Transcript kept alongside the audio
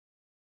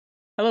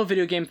Hello,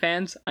 video game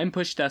fans. I'm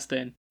Push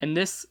Destin, and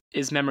this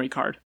is Memory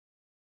Card.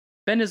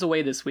 Ben is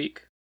away this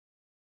week,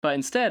 but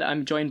instead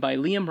I'm joined by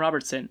Liam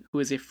Robertson, who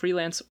is a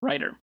freelance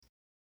writer.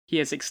 He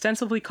has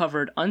extensively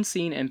covered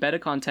unseen and beta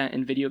content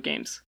in video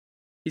games.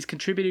 He's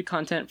contributed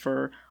content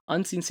for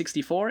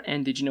Unseen64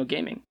 and Did You Know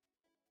Gaming.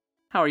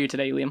 How are you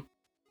today, Liam?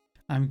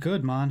 I'm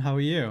good, man. How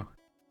are you?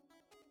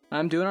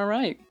 I'm doing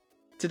alright.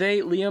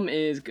 Today, Liam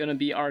is going to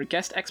be our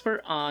guest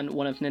expert on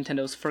one of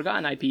Nintendo's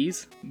forgotten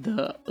IPs,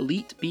 the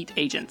Elite Beat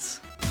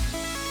Agents.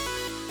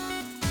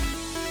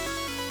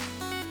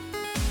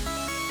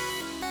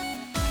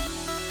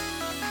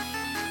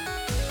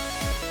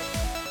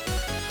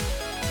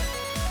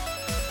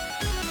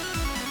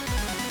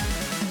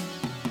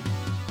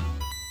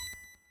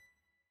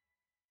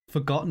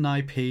 Forgotten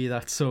IP,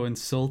 that's so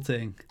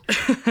insulting.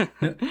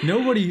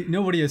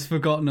 Nobody has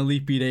forgotten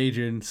Elite Beat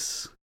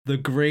Agents. The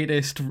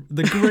greatest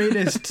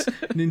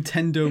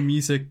Nintendo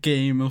music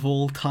game of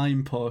all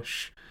time,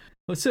 Push.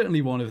 Well,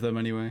 certainly one of them,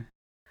 anyway.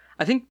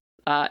 I think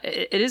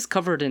it is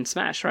covered in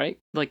Smash, right?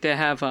 Like, they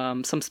have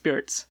some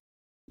spirits.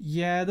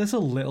 Yeah, there's a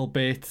little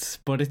bit,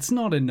 but it's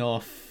not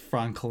enough,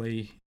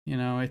 frankly. You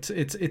know, it's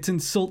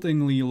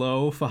insultingly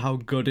low for how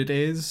good it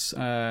is.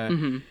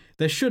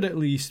 There should at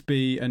least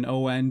be an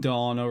ON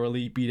Dawn or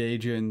Elite Beat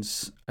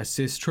Agents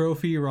assist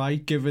trophy,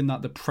 right? Given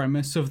that the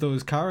premise of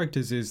those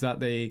characters is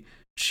that they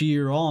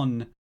cheer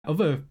on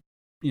other,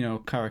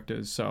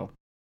 characters. So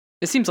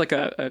it seems like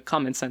a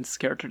common sense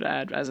character to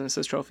add as an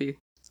assist trophy.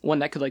 One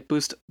that could like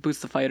boost the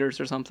fighters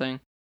or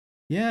something.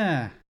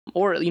 Yeah.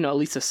 Or, at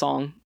least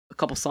a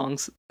couple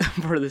songs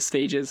for the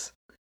stages.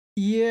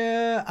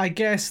 Yeah, I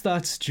guess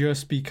that's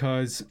just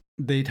because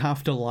they'd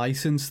have to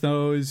license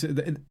those.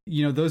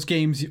 Those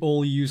games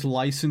all use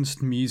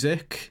licensed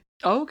music.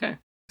 Oh, okay.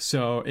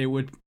 So it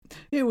would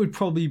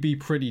probably be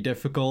pretty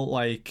difficult.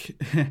 Like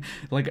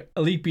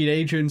Elite Beat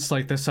Agents,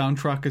 like the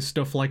soundtrack is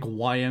stuff like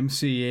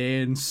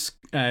YMCA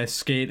and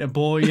Skater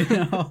Boy,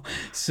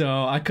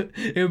 So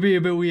it would be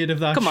a bit weird if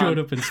that showed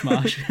up in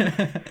Smash.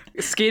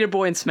 Skater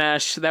Boy and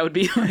Smash, that would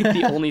be like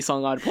the only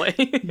song I'd play.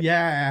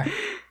 Yeah.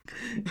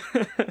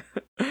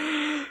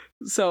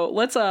 So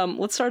let's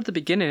start at the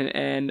beginning.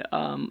 And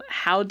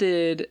how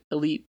did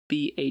Elite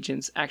Beat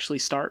Agents actually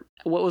start?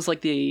 What was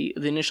like the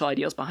initial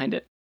ideas behind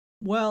it?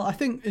 Well, I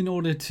think in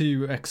order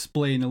to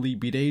explain Elite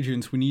Beat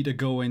Agents, we need to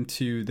go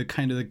into the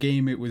kind of the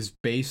game it was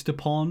based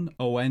upon,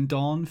 ON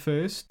Dawn,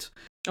 first.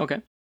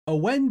 Okay.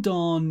 ON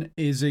Dawn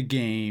is a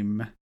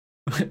game.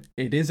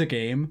 It is a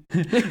game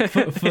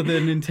for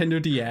the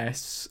Nintendo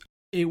DS.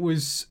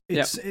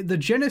 The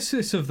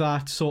genesis of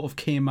that sort of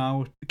came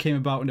about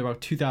in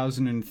about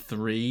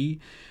 2003.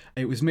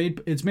 It's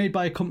made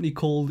by a company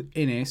called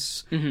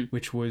Innis,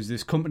 which was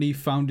this company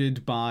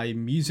founded by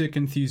music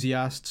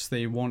enthusiasts.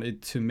 They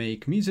wanted to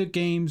make music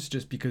games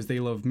just because they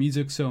love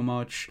music so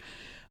much.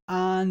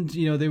 And,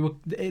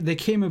 they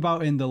came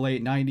about in the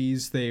late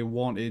 90s. They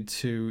wanted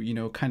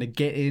to, kind of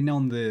get in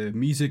on the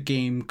music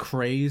game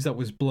craze that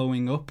was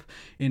blowing up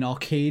in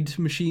arcade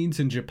machines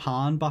in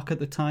Japan back at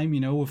the time,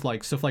 with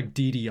like stuff like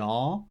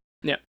DDR.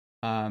 Yeah.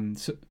 And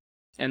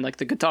like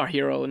the Guitar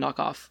Hero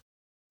knockoff.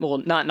 Well,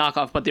 not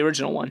knockoff, but the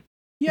original one.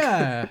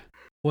 Yeah.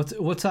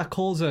 What's that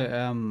called?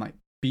 Like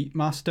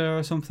Beatmaster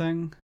or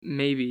something?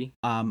 Maybe.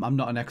 I'm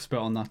not an expert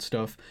on that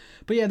stuff.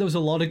 But yeah, there was a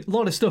lot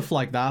of stuff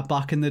like that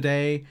back in the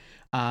day.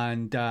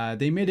 And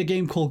they made a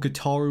game called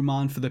Guitar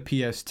Man for the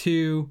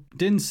PS2.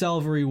 Didn't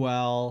sell very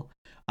well.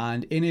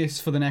 And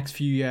Innis, for the next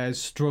few years,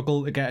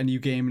 struggled to get a new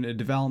game into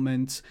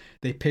development.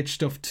 They pitched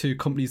stuff to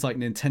companies like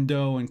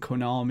Nintendo and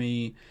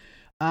Konami.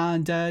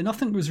 And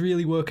nothing was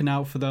really working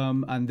out for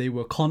them. And they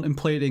were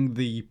contemplating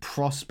the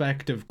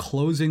prospect of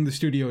closing the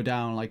studio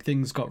down. Like,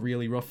 things got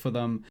really rough for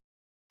them.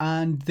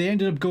 And they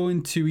ended up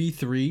going to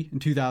E3 in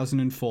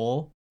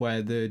 2004,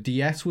 where the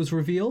DS was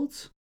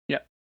revealed.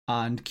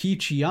 And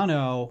Kiichi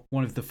Yano,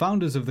 one of the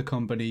founders of the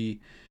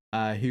company,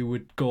 who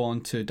would go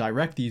on to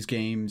direct these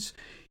games,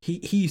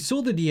 he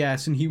saw the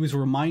DS and he was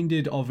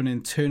reminded of an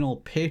internal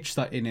pitch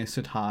that Innis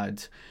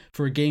had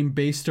for a game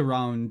based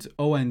around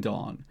ON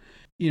Dawn.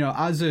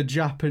 As a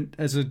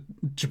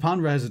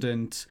Japan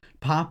resident,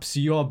 perhaps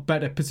you're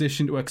better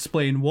positioned to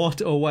explain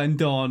what ON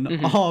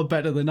Dawn are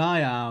better than I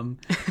am.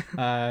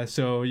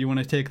 So you want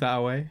to take that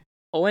away?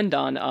 ON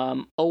Dawn,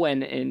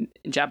 ON in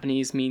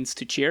Japanese means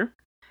to cheer.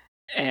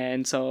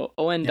 And so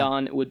ON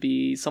Dawn would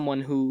be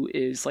someone who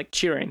is like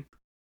cheering,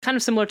 kind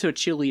of similar to a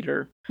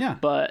cheerleader. Yeah.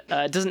 But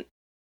it doesn't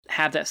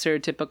have that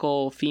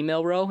stereotypical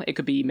female role. It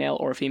could be male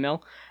or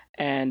female.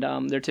 And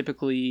they're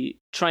typically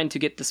trying to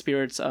get the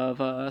spirits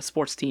of a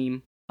sports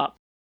team up.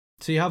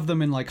 So you have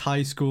them in like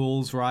high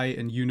schools, right,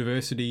 and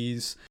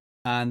universities.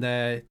 And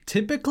they're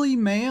typically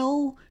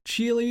male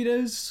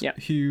cheerleaders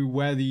who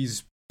wear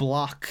these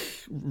black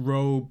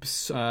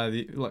robes,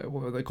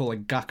 what they call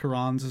like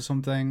gakurans or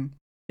something.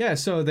 Yeah,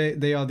 so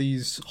they are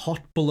these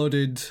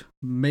hot-blooded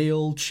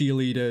male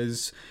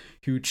cheerleaders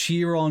who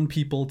cheer on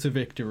people to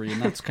victory,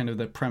 and that's kind of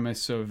the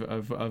premise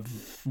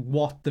of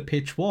what the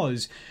pitch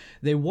was.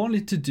 They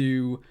wanted to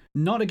do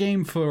not a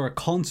game for a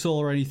console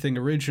or anything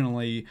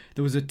originally.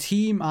 There was a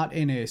team at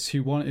Innis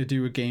who wanted to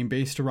do a game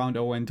based around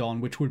Owen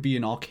Dawn, which would be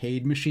an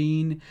arcade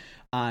machine,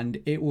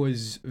 and it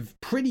was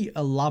pretty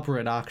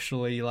elaborate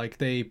actually. Like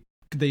they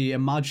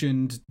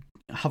imagined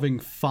having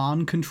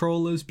fan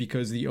controllers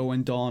because the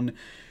Owen Dawn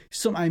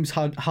sometimes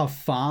have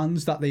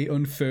fans that they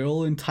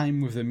unfurl in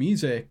time with the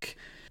music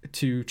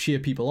to cheer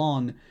people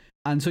on.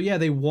 And so yeah,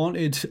 they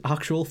wanted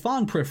actual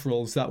fan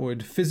peripherals that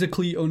would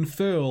physically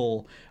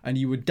unfurl and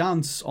you would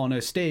dance on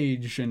a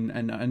stage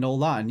and all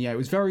that. And yeah, it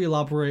was very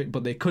elaborate,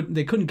 but they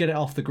couldn't get it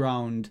off the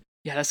ground.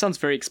 Yeah, that sounds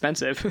very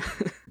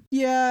expensive.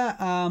 Yeah,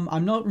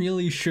 I'm not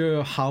really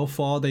sure how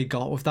far they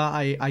got with that.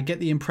 I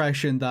get the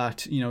impression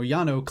that,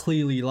 Yano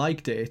clearly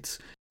liked it.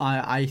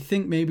 I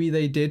think maybe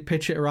they did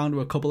pitch it around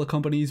to a couple of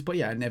companies, but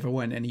yeah, it never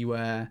went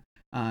anywhere.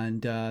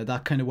 And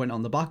that kind of went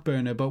on the back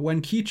burner. But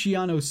when Kiichi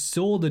Yano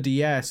saw the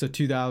DS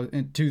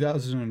in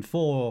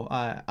 2004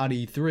 at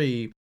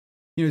E3,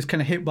 he was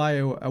kind of hit by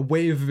a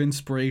wave of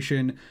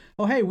inspiration.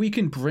 Oh, hey, we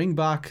can bring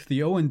back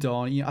the Owen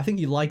Dawn. I think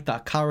he liked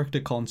that character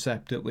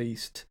concept at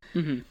least.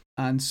 Mm-hmm.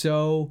 And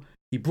so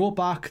he brought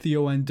back the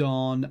Owen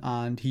Dawn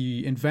and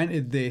he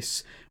invented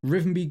this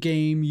rhythm beat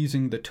game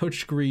using the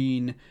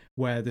touchscreen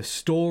where the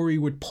story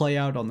would play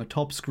out on the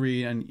top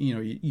screen and,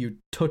 you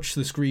touch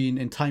the screen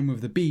in time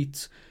with the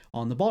beat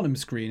on the bottom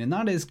screen. And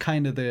that is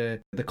kind of the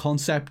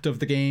concept of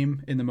the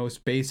game in the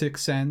most basic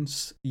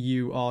sense.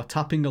 You are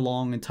tapping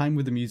along in time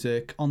with the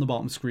music on the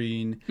bottom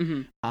screen,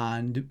 mm-hmm.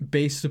 and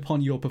based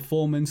upon your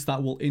performance,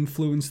 that will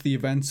influence the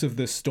events of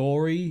the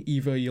story.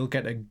 Either you'll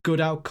get a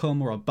good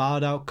outcome or a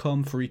bad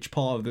outcome for each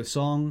part of the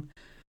song.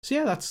 So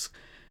yeah, that's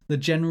the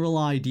general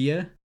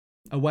idea.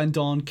 When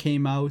Dawn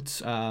came out,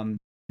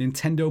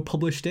 Nintendo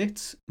published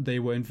it. They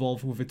were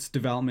involved with its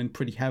development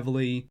pretty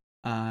heavily.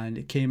 And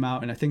it came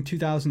out in, I think,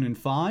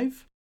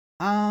 2005.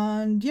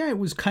 And yeah, it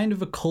was kind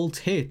of a cult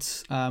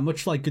hit,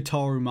 much like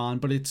Gitaroo Man,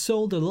 but it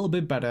sold a little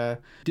bit better.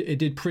 It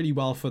did pretty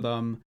well for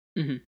them.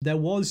 Mm-hmm. There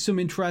was some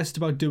interest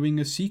about doing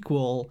a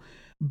sequel,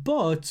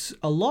 but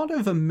a lot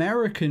of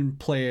American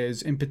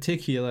players in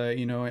particular,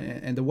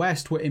 in the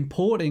West, were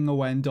importing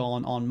Owen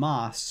Dawn en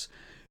masse.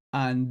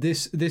 And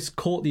this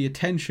caught the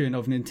attention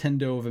of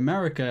Nintendo of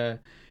America,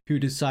 who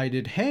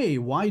decided, hey,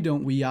 why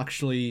don't we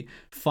actually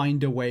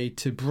find a way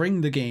to bring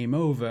the game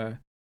over?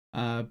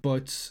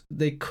 But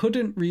they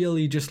couldn't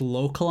really just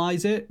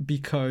localize it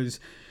because,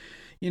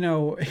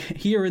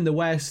 here in the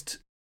West,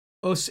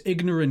 us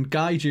ignorant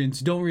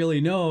gaijins don't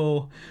really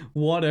know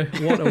what a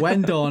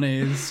Owen Dawn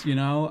is,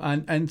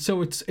 and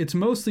so it's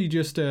mostly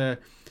just a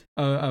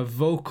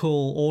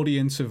vocal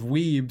audience of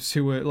weebs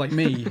who were like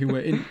me,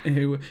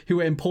 who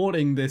were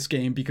importing this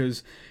game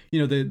because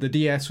the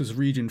DS was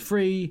region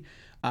free.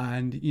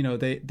 And,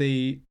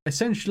 they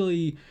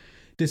essentially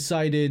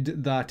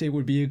decided that it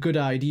would be a good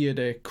idea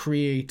to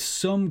create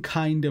some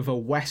kind of a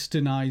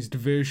westernized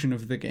version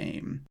of the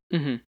game.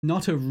 Mm-hmm.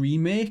 Not a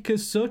remake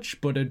as such,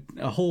 but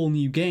a whole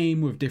new game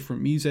with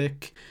different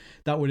music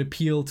that would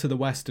appeal to the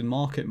Western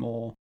market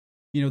more.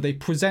 They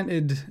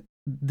presented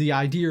the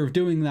idea of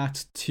doing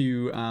that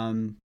to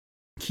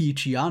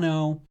Kiichi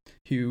Yano,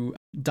 who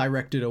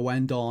directed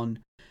Owen Dawn.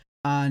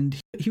 And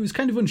he was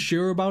kind of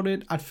unsure about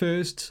it at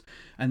first,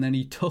 and then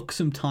he took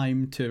some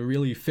time to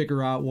really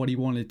figure out what he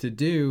wanted to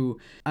do.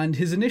 And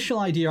his initial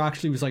idea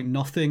actually was like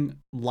nothing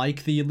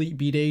like the Elite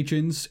Beat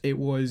Agents. It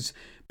was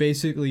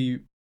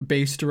basically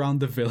based around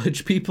the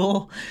Village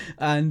People,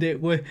 and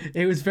it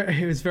was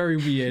very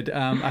weird.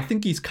 I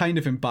think he's kind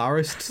of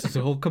embarrassed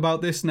to talk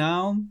about this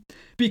now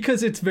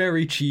because it's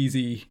very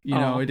cheesy.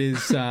 It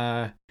is.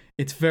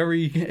 It's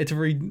very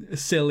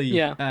silly,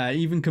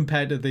 even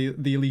compared to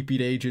the Elite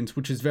Beat Agents,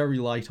 which is very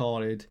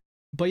lighthearted.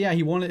 But yeah,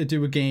 he wanted to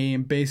do a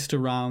game based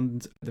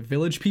around the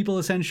Village People,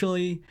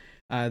 essentially.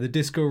 The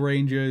Disco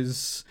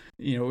Rangers,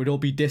 it would all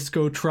be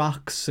disco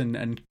tracks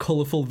and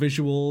colourful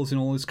visuals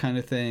and all this kind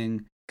of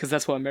thing. Because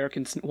that's what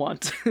Americans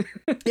want.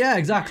 Yeah,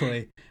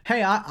 exactly.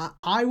 Hey,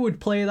 I would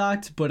play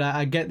that, but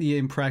I get the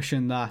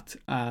impression that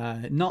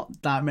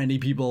not that many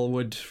people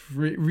would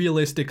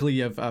realistically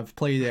have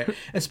played it.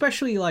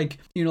 Especially like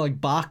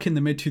back in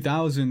the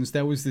mid-2000s,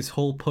 there was this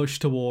whole push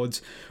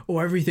towards,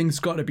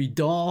 everything's got to be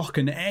dark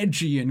and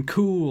edgy and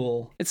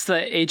cool. It's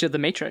the age of the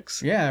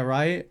Matrix. Yeah,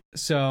 right?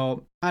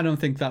 So I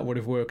don't think that would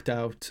have worked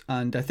out.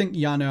 And I think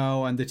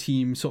Yano and the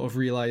team sort of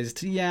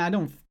realized, I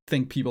don't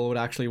think people would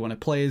actually want to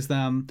play as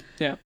them.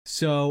 Yeah.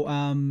 So,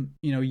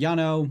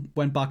 Yano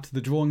went back to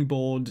the drawing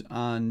board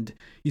and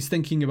he's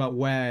thinking about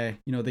where,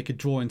 they could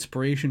draw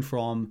inspiration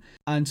from.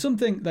 And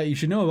something that you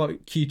should know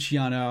about Kiichi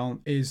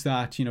Yano is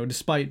that,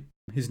 despite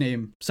his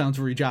name sounds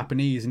very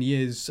Japanese and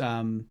he is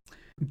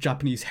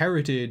Japanese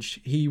heritage,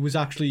 he was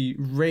actually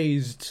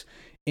raised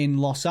in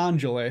Los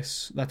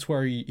Angeles. That's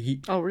where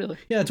he Oh, really?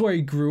 Yeah, that's where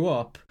he grew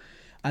up.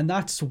 And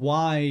that's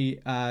why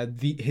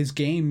his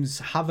games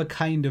have a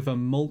kind of a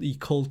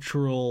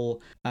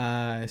multicultural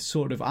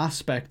sort of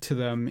aspect to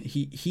them.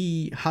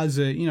 He has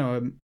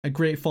a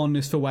great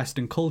fondness for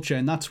Western culture,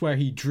 and that's where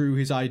he drew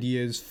his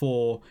ideas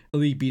for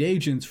Elite Beat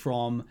Agents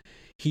from.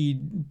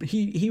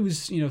 He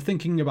was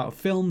thinking about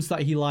films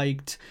that he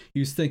liked. He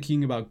was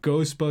thinking about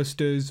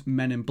Ghostbusters,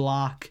 Men in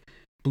Black,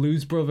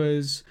 Blues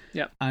Brothers.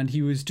 Yeah. And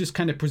he was just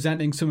kind of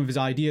presenting some of his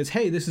ideas.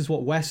 Hey, this is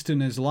what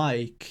Western is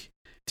like,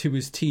 to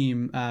his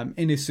team.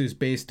 Innis is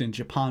based in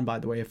Japan, by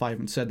the way, if I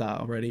haven't said that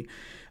already.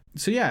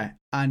 So yeah,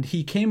 and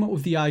he came up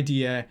with the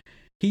idea.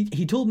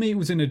 He told me it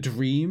was in a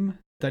dream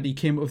that he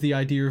came up with the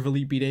idea of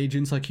Elite Beat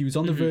Agents. Like, he was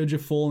on the verge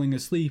of falling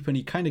asleep, and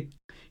he kind of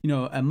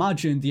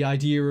imagined the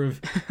idea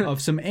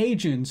of some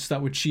agents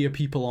that would cheer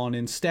people on.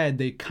 Instead,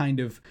 they kind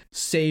of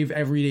save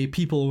everyday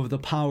people with the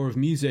power of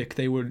music.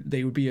 They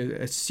would be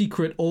a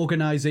secret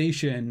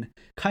organization,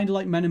 kind of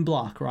like Men in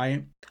Black,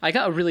 right? I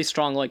got a really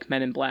strong like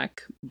Men in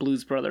Black,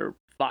 Blues Brother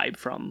vibe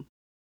from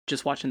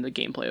just watching the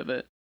gameplay of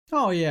it.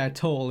 Oh yeah,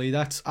 totally.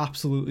 That's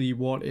absolutely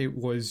what it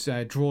was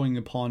drawing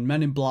upon.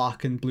 Men in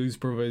Black and Blues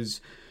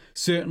Brothers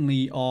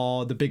certainly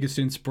are the biggest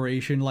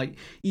inspiration. Like,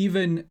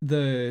 even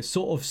the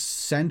sort of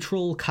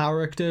central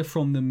character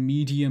from the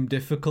medium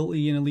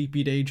difficulty in Elite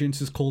Beat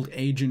Agents is called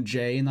Agent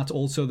J, and that's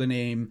also the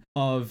name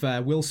of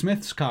Will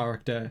Smith's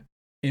character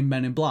in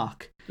Men in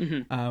Black.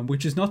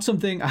 Which is not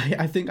something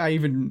I think I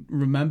even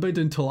remembered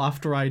until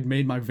after I'd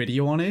made my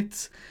video on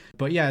it.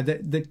 But yeah,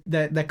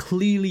 there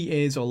clearly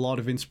is a lot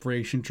of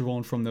inspiration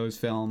drawn from those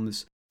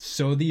films.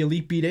 So the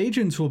Elite Beat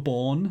Agents were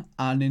born,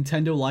 and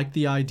Nintendo liked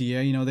the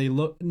idea.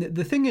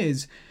 The thing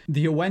is,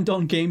 the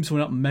Owendon games were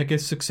not mega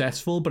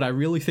successful, but I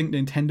really think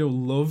Nintendo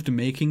loved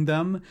making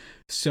them.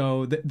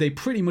 So they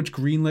pretty much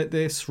greenlit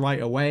this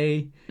right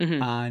away.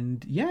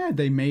 And yeah,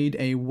 they made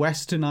a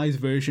westernized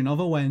version of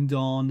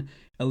Owendon,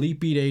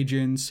 Elite Beat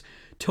Agents,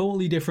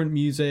 totally different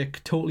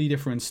music, totally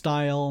different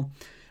style.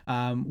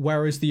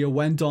 Whereas the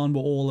Owendon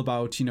were all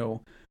about,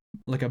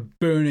 like a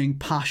burning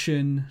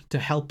passion to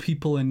help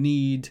people in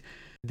need.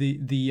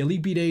 The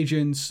Elite Beat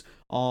Agents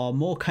are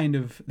more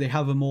they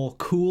have a more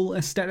cool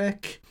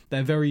aesthetic.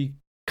 They're very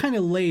kind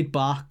of laid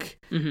back.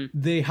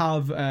 They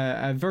have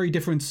a very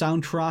different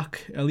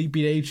soundtrack. Elite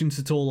Beat Agents,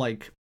 it's all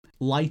like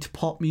light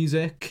pop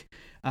music.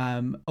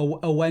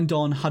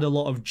 Owendon had a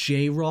lot of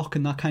J-rock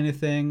and that kind of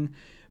thing.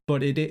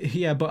 But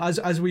but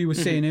as we were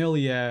saying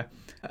earlier,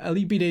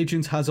 Elite Beat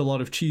Agents has a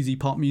lot of cheesy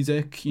pop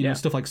music,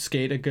 stuff like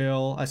Skater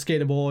Girl,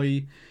 Skater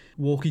Boy,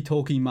 Walkie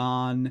Talkie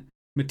Man,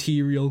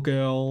 Material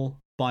Girl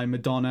by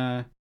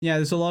Madonna. Yeah,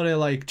 there's a lot of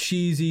like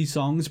cheesy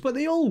songs, but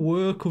they all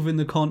work within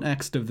the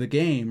context of the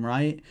game,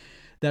 right?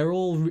 They're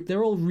all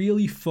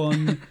really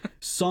fun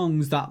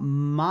songs that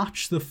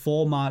match the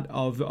format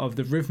of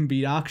the rhythm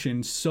beat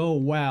action so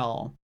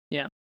well.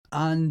 Yeah.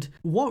 And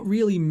what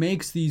really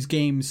makes these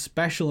games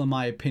special, in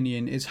my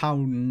opinion, is how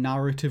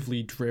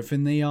narratively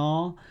driven they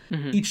are.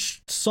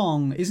 Each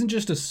song isn't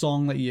just a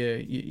song that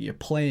you're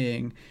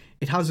playing.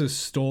 It has a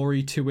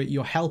story to it.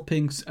 You're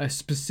helping a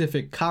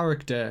specific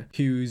character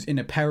who's in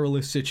a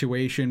perilous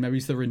situation. Maybe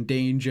they're in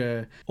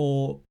danger.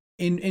 Or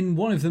in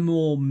one of the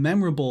more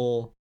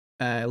memorable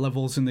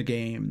levels in the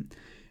game,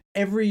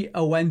 every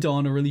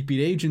Owendon or Elite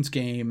Beat Agents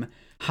game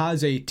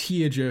has a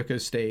tearjerker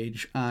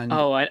stage. And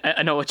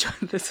I know which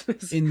one this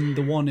is. In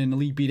the one in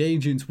Elite Beat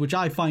Agents, which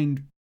I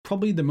find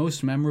probably the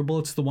most memorable,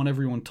 it's the one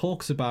everyone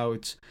talks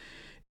about,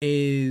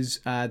 is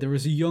there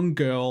is a young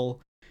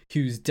girl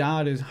whose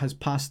dad has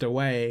passed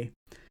away,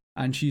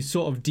 and she's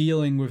sort of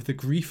dealing with the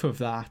grief of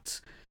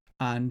that,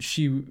 and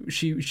she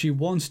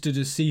wants to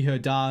just see her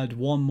dad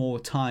one more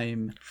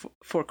time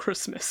for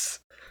Christmas.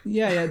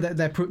 Yeah,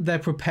 they're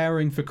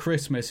preparing for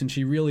Christmas, and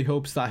she really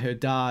hopes that her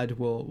dad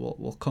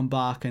will come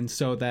back, and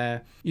so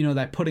they're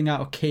putting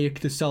out a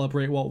cake to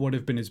celebrate what would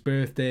have been his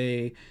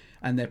birthday,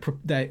 and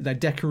they're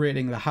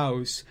decorating the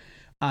house,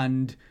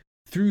 and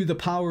through the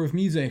power of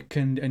music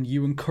and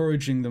you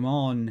encouraging them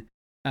on,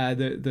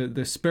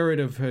 the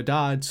spirit of her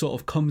dad sort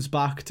of comes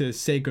back to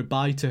say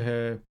goodbye to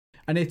her,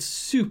 and it's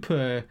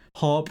super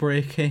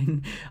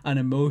heartbreaking and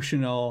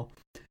emotional.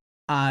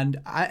 And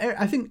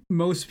I think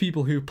most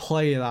people who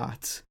play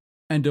that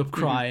end up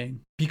crying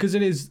because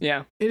it is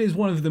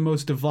one of the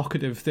most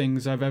evocative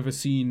things I've ever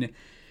seen,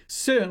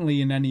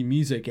 certainly in any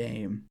music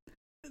game.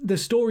 The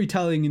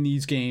storytelling in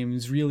these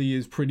games really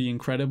is pretty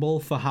incredible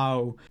for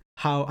how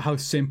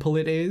simple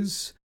it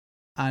is,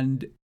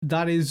 and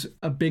that is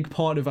a big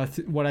part of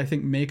what I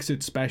think makes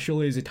it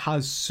special. Is it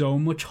has so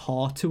much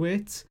heart to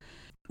it.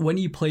 When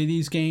you play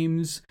these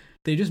games,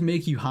 they just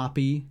make you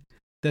happy.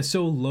 They're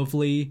so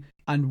lovely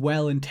and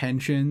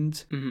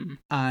well-intentioned,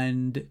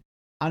 and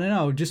I don't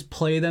know, just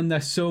play them.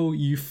 They're so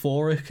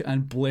euphoric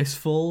and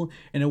blissful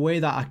in a way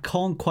that I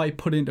can't quite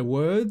put into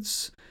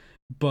words,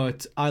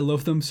 but I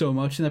love them so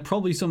much, and they're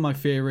probably some of my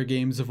favorite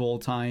games of all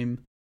time.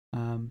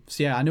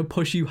 So yeah, I know,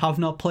 Push, you have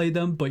not played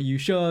them, but you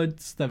should.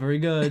 They're very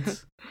good.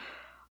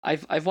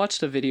 I've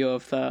watched a video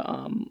of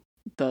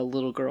the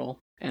little girl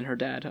and her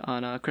dad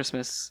on a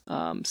Christmas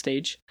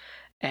stage,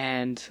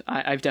 and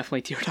I've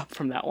definitely teared up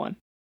from that one.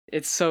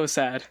 It's so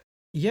sad.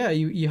 Yeah,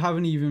 you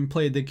haven't even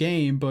played the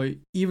game, but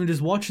even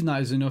just watching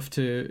that is enough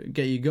to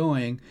get you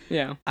going.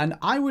 Yeah. And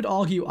I would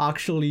argue,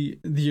 actually,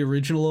 the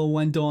original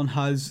Owen Dawn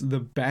has the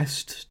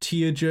best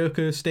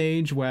tearjerker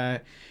stage,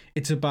 where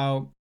it's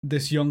about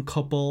this young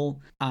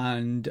couple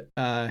and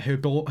her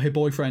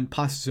boyfriend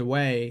passes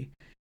away,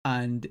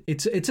 and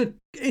it's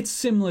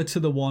similar to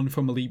the one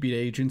from Elite Beat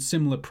Agent,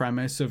 similar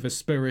premise of a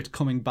spirit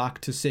coming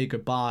back to say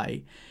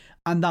goodbye,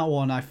 and that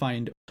one I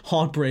find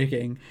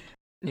heartbreaking.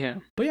 Yeah.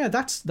 But yeah,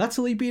 that's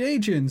Elite Beat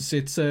Agents.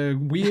 It's a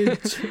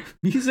weird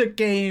music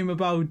game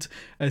about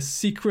a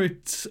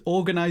secret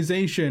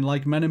organization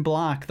like Men in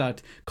Black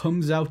that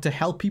comes out to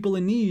help people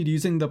in need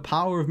using the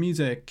power of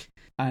music.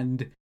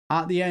 And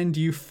at the end,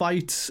 you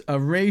fight a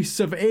race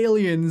of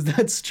aliens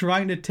that's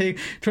trying to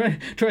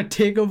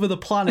take over the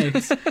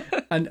planet,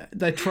 and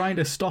they're trying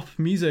to stop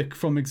music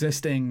from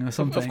existing or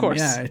something. Of course.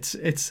 Yeah,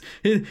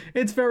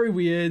 it's very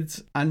weird,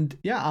 and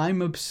yeah,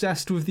 I'm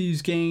obsessed with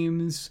these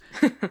games.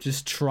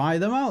 Just try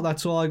them out.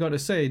 That's all I got to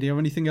say. Do you have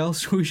anything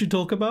else we should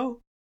talk about?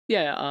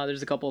 Yeah,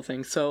 there's a couple of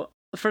things. So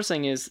the first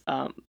thing is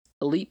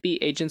Elite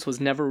Beat Agents was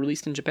never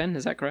released in Japan.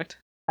 Is that correct?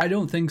 I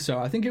don't think so.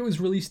 I think it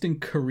was released in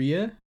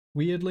Korea,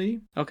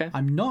 weirdly. Okay.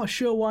 I'm not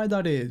sure why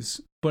that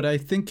is, but I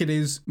think it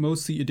is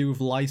mostly to do with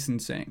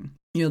licensing.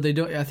 You know, they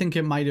don't. I think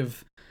it might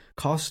have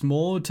cost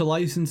more to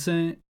license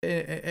it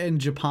in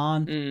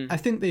Japan. I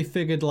think they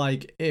figured,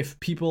 like, if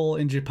people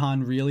in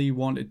Japan really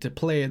wanted to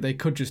play it, they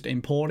could just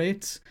import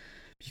it,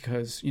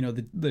 because, you know,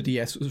 the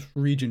DS was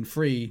region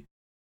free.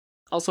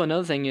 Also,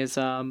 another thing is,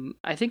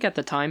 I think at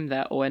the time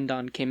that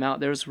Oendan came out,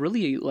 there was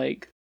really,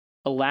 like,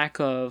 a lack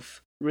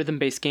of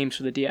rhythm-based games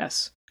for the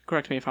DS.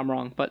 Correct me if I'm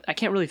wrong, but I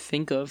can't really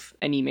think of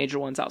any major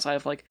ones outside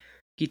of, like,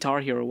 Guitar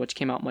Hero, which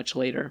came out much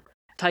later.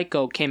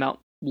 Taiko came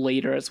out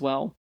later as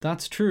well.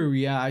 That's true,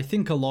 yeah. I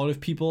think a lot of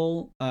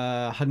people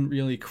hadn't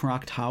really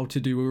cracked how to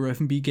do a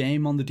rhythm beat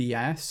game on the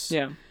DS.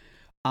 Yeah.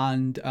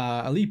 And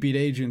Elite Beat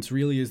Agents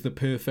really is the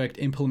perfect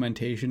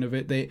implementation of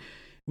it.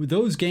 With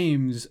those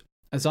games,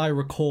 as I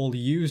recall,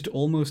 used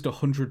almost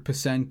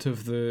 100%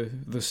 of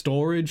the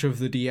storage of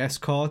the DS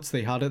carts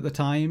they had at the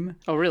time.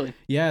 Oh, really?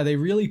 Yeah, they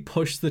really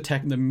pushed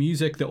the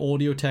music, the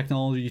audio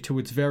technology to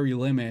its very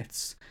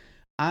limits.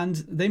 And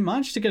they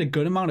managed to get a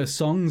good amount of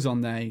songs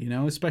on there, you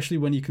know, especially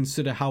when you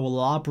consider how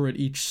elaborate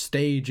each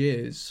stage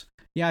is.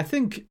 Yeah, I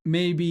think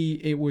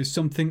maybe it was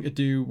something to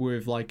do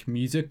with, like,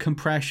 music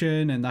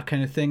compression and that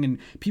kind of thing, and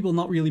people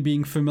not really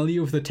being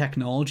familiar with the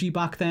technology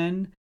back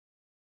then.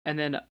 And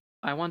then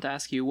I want to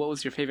ask you, what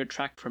was your favorite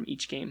track from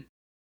each game?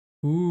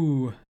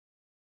 Ooh.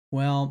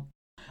 Well,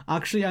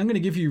 actually, I'm going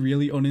to give you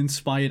really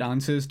uninspired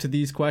answers to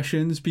these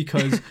questions,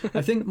 because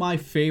I think my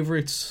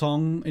favorite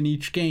song in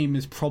each game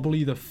is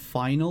probably the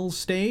final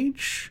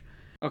stage.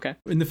 Okay.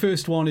 In the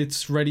first one,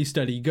 it's Ready,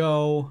 Steady,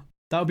 Go.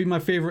 That would be my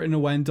favorite in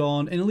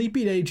Oendan. In Elite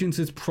Beat Agents,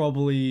 it's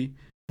probably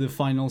the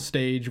final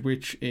stage,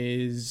 which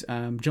is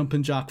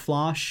Jumpin' Jack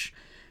Flash,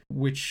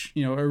 which,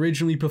 you know,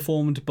 originally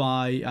performed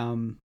by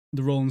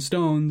the Rolling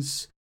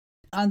Stones.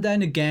 And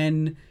then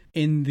again,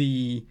 in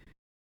the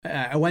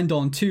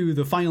Oendan 2,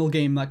 the final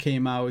game that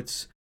came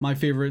out, my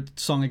favorite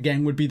song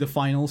again would be the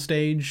final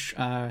stage.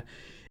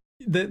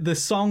 The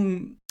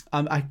song,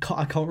 I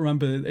can't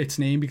remember its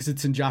name because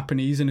it's in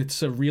Japanese and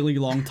it's a really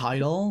long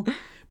title,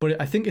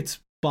 but I think it's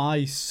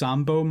by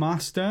Sambo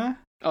Master.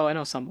 Oh, I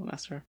know Sambo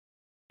Master.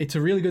 It's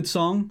a really good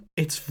song.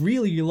 It's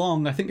really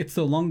long. I think it's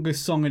the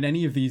longest song in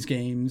any of these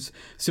games.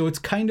 So it's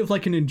kind of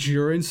like an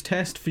endurance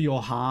test for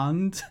your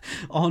hand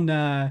on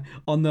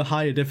the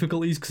higher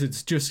difficulties,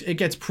 because it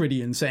gets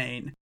pretty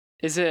insane.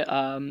 Is it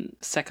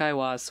Sekai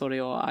wa Sore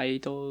o Ai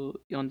to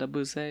Yonda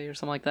Buse or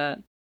something like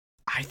that?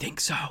 I think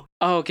so.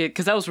 Oh, okay,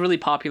 because that was really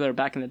popular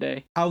back in the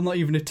day. I'll not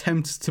even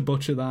attempt to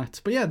butcher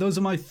that. But yeah, those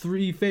are my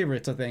 3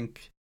 favorites, I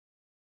think.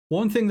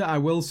 One thing that I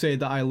will say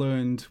that I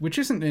learned, which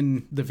isn't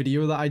in the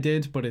video that I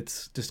did, but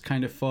it's just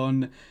kind of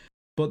fun,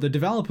 but the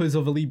developers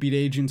of Elite Beat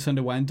Agents and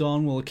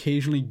Oendan will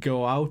occasionally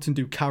go out and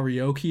do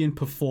karaoke and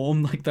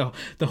perform, like, the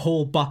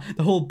whole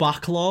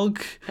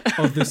backlog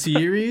of the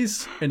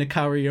series in a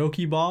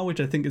karaoke bar, which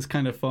I think is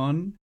kind of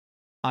fun.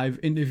 I've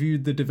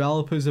interviewed the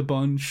developers a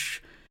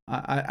bunch.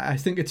 I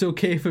think it's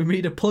okay for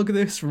me to plug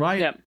this,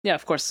 right? Yeah,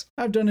 of course.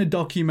 I've done a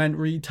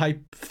documentary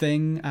type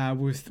thing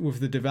with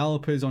the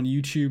developers on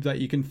YouTube that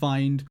you can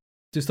find.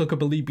 Just look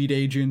up Elite Beat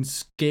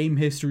Agents Game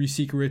History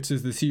Secrets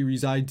is the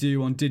series I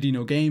do on Did You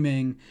Know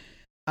Gaming.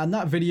 And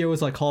that video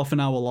is like half an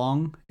hour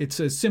long. It's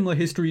a similar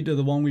history to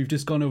the one we've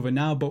just gone over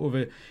now, but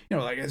with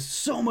there's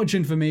so much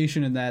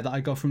information in there that I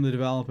got from the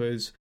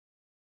developers.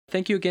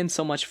 Thank you again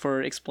so much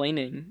for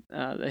explaining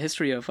the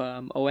history of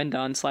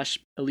Oendan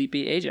 / Elite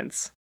Beat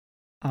Agents.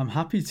 I'm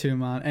happy to,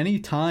 man.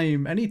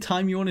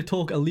 Anytime you want to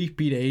talk Elite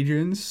Beat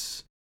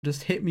Agents,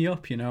 just hit me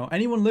up,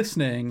 Anyone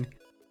listening,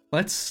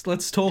 let's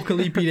talk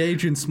Elite Beat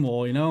Agents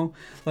more,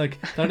 Like,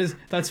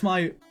 that's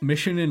my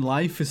mission in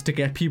life, is to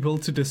get people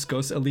to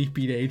discuss Elite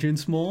Beat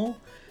Agents more.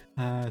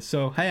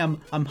 So hey,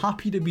 I'm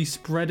happy to be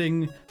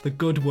spreading the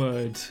good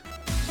word.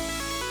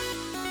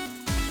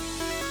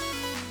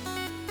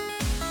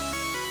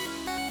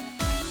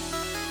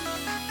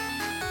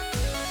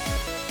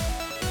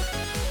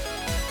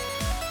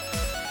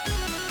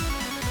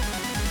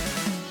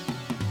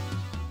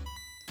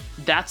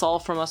 that's all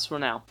from us for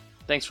now.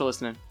 Thanks for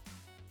listening.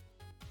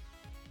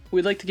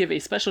 We'd like to give a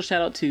special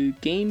shout out to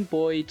Game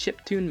Boy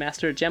Chiptune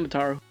Master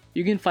Jamatar.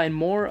 You can find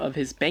more of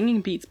his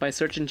banging beats by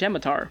searching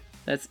Jamatar.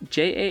 That's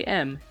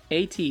Jamatar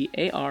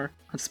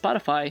on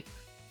Spotify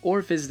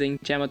or visiting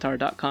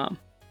jamatar.com.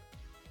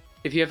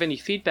 If you have any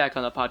feedback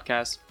on the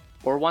podcast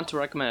or want to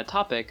recommend a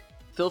topic,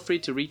 feel free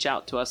to reach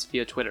out to us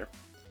via Twitter.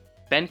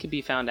 Ben can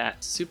be found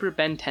at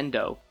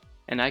SuperBentendo,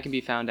 and I can be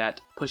found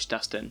at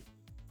PushDustin.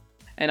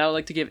 And I would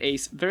like to give a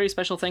very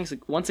special thanks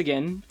once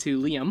again to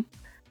Liam,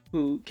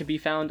 who can be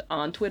found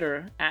on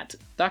Twitter at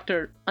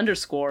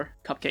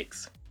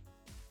Dr_Cupcakes.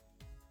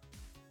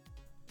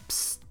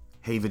 Psst.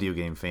 Hey video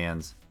game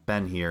fans,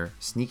 Ben here,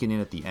 sneaking in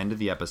at the end of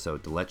the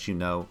episode to let you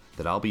know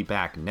that I'll be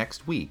back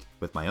next week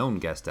with my own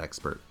guest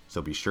expert,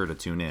 so be sure to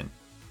tune in.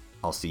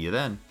 I'll see you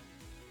then.